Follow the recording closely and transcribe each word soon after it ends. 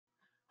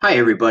Hi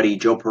everybody,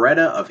 Joe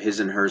Peretta of His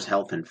and Hers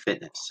Health and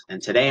Fitness,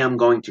 and today I'm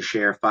going to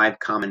share 5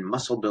 common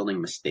muscle building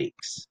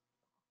mistakes.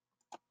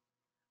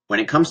 When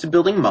it comes to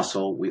building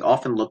muscle, we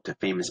often look to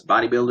famous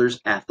bodybuilders,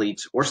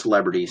 athletes, or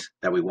celebrities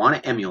that we want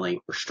to emulate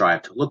or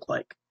strive to look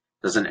like.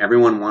 Doesn't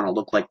everyone want to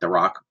look like The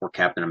Rock or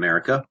Captain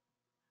America?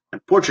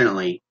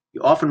 Unfortunately, you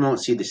often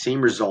won't see the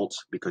same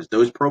results because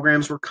those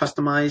programs were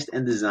customized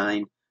and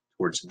designed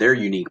towards their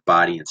unique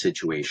body and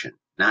situation,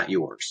 not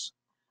yours.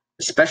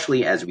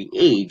 Especially as we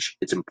age,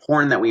 it's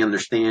important that we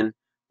understand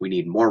we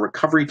need more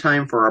recovery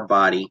time for our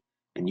body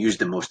and use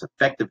the most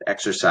effective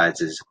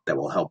exercises that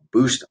will help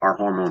boost our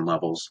hormone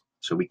levels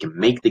so we can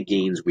make the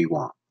gains we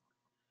want.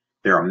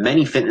 There are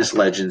many fitness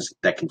legends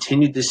that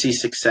continued to see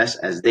success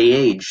as they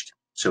aged,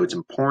 so it's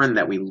important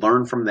that we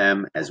learn from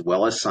them as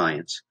well as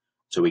science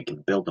so we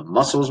can build the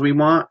muscles we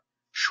want,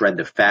 shred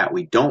the fat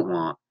we don't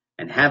want,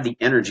 and have the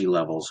energy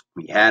levels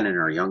we had in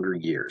our younger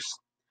years.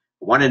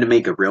 I wanted to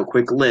make a real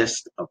quick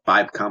list of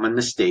 5 common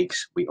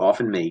mistakes we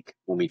often make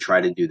when we try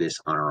to do this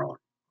on our own.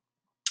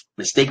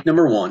 Mistake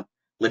number 1,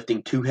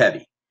 lifting too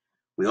heavy.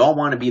 We all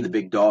want to be the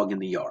big dog in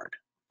the yard.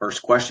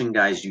 First question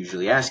guys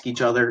usually ask each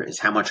other is,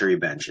 how much are you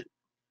benching?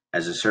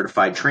 As a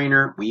certified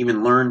trainer, we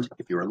even learned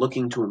if you are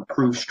looking to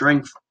improve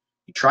strength,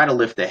 you try to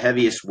lift the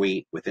heaviest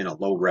weight within a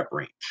low rep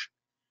range.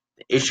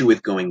 The issue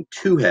with going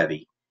too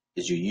heavy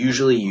is you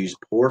usually use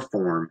poor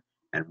form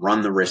and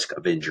run the risk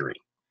of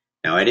injury.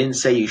 Now, I didn't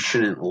say you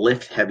shouldn't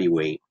lift heavy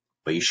weight,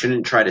 but you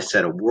shouldn't try to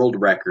set a world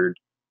record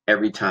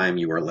every time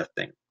you are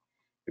lifting.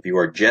 If you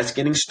are just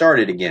getting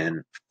started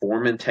again,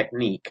 form and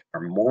technique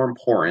are more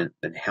important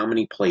than how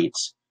many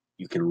plates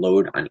you can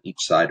load on each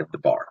side of the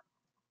bar.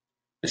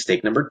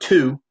 Mistake number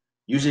 2,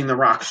 using The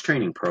Rock's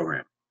training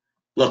program.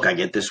 Look, I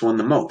get this one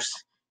the most.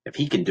 If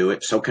he can do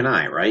it, so can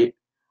I, right?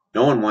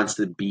 No one wants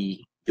to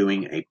be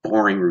doing a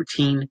boring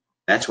routine.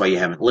 That's why you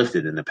haven't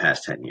lifted in the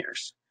past 10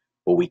 years.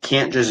 But we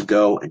can't just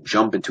go and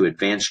jump into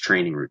advanced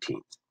training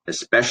routines,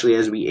 especially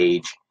as we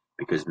age,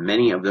 because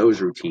many of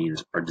those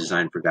routines are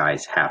designed for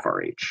guys half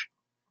our age.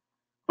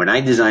 When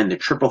I designed the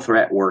Triple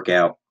Threat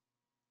workout,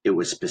 it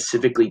was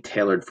specifically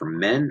tailored for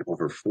men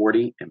over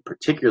 40 and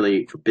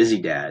particularly for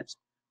busy dads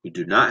who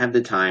do not have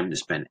the time to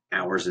spend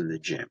hours in the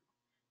gym.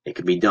 It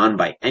can be done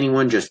by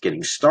anyone just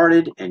getting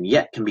started and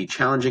yet can be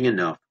challenging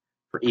enough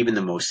for even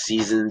the most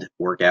seasoned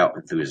workout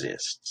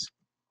enthusiasts.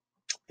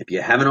 If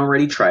you haven't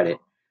already tried it,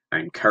 I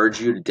encourage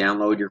you to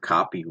download your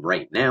copy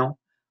right now.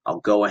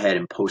 I'll go ahead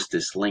and post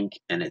this link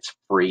and it's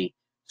free,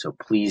 so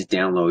please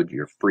download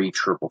your free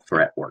Triple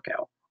Threat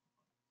workout.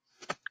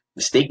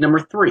 Mistake number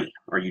 3,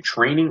 are you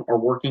training or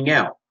working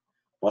out?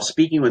 While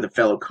speaking with a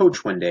fellow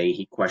coach one day,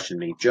 he questioned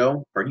me,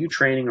 Joe, are you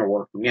training or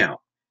working out?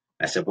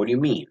 I said, what do you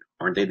mean?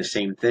 Aren't they the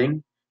same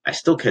thing? I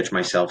still catch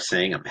myself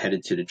saying I'm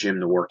headed to the gym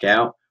to work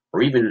out,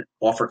 or even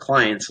offer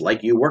clients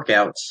like you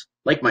workouts,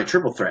 like my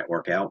Triple Threat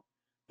workout.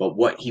 But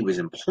what he was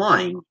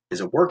implying is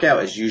a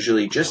workout is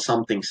usually just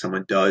something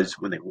someone does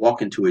when they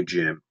walk into a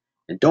gym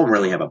and don't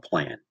really have a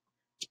plan.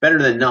 It's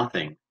better than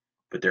nothing,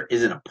 but there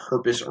isn't a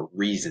purpose or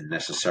reason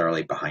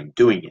necessarily behind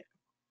doing it.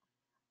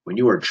 When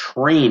you are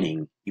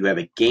training, you have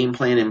a game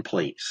plan in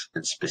place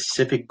and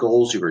specific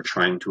goals you are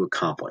trying to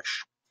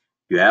accomplish.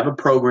 You have a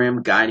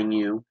program guiding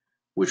you,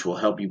 which will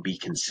help you be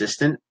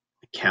consistent,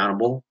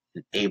 accountable,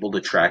 and able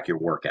to track your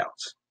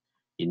workouts.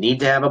 You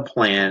need to have a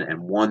plan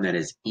and one that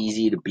is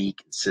easy to be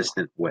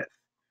consistent with.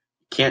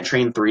 You can't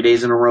train 3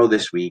 days in a row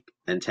this week,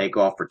 then take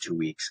off for 2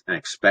 weeks and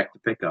expect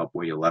to pick up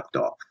where you left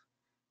off.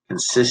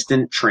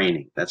 Consistent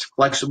training that's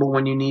flexible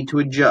when you need to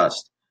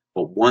adjust,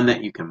 but one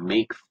that you can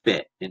make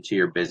fit into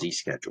your busy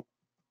schedule.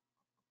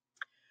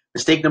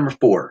 Mistake number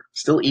 4,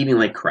 still eating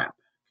like crap.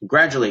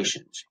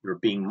 Congratulations, you're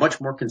being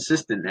much more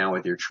consistent now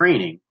with your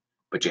training,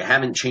 but you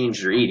haven't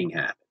changed your eating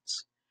habits.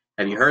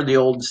 Have you heard the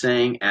old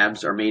saying,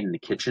 abs are made in the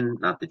kitchen,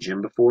 not the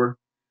gym before?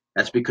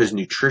 That's because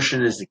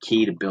nutrition is the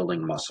key to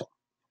building muscle.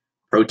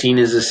 Protein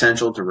is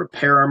essential to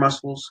repair our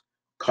muscles,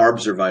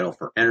 carbs are vital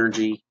for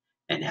energy,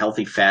 and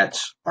healthy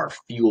fats are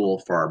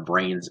fuel for our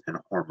brains and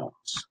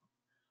hormones.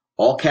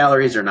 All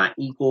calories are not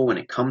equal when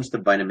it comes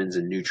to vitamins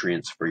and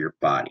nutrients for your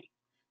body.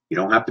 You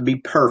don't have to be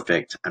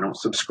perfect. I don't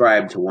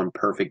subscribe to one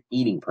perfect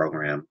eating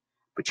program,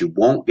 but you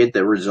won't get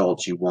the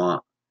results you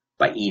want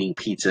by eating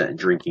pizza and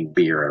drinking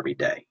beer every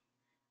day.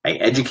 I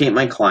educate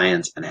my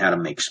clients on how to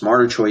make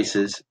smarter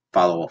choices,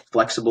 follow a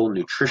flexible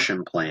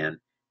nutrition plan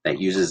that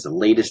uses the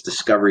latest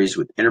discoveries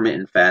with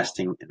intermittent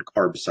fasting and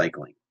carb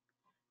cycling.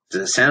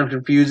 Does it sound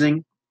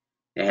confusing?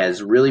 It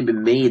has really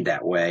been made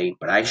that way,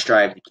 but I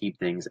strive to keep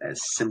things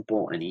as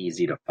simple and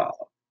easy to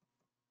follow.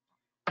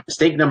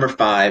 Mistake number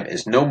 5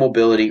 is no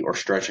mobility or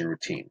stretching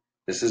routine.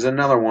 This is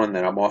another one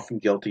that I'm often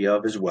guilty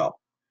of as well.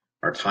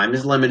 Our time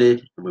is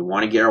limited and we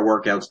want to get our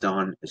workouts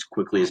done as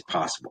quickly as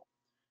possible.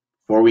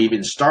 Before we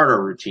even start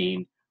our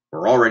routine,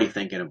 we're already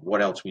thinking of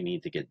what else we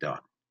need to get done.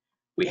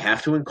 We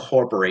have to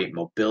incorporate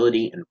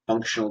mobility and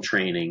functional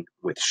training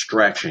with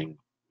stretching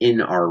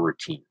in our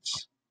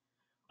routines.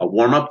 A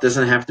warm-up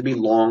doesn't have to be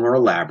long or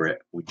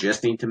elaborate. We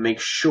just need to make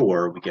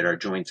sure we get our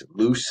joints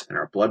loose and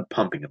our blood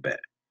pumping a bit.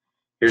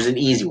 Here's an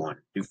easy one.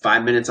 Do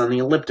 5 minutes on the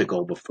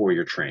elliptical before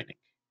your training.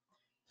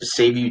 To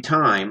save you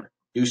time,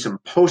 do some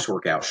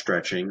post-workout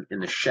stretching in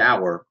the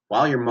shower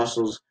while your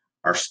muscles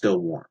are still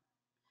warm.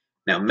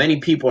 Now, many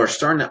people are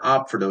starting to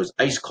opt for those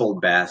ice-cold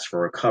baths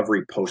for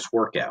recovery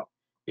post-workout.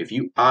 If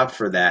you opt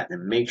for that,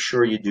 then make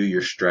sure you do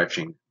your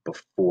stretching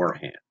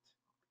beforehand.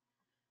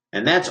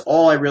 And that's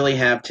all I really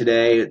have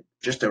today,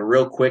 just a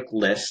real quick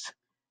list.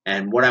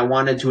 And what I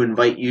wanted to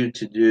invite you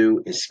to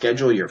do is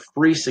schedule your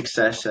free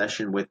success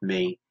session with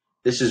me.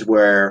 This is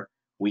where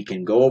we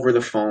can go over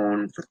the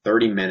phone for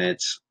 30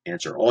 minutes,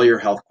 answer all your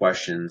health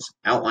questions,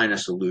 outline a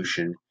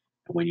solution.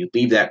 And when you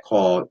leave that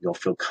call, you'll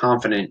feel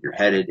confident you're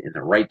headed in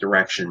the right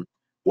direction,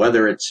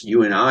 whether it's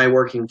you and I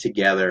working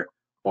together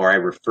or I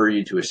refer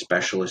you to a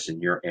specialist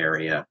in your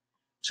area.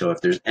 So if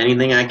there's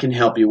anything I can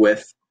help you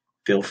with,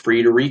 feel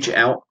free to reach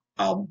out.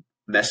 I'll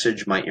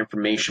message my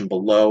information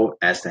below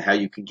as to how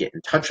you can get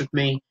in touch with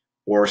me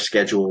or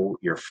schedule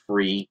your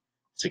free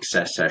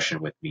success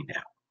session with me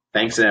now.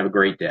 Thanks and have a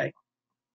great day.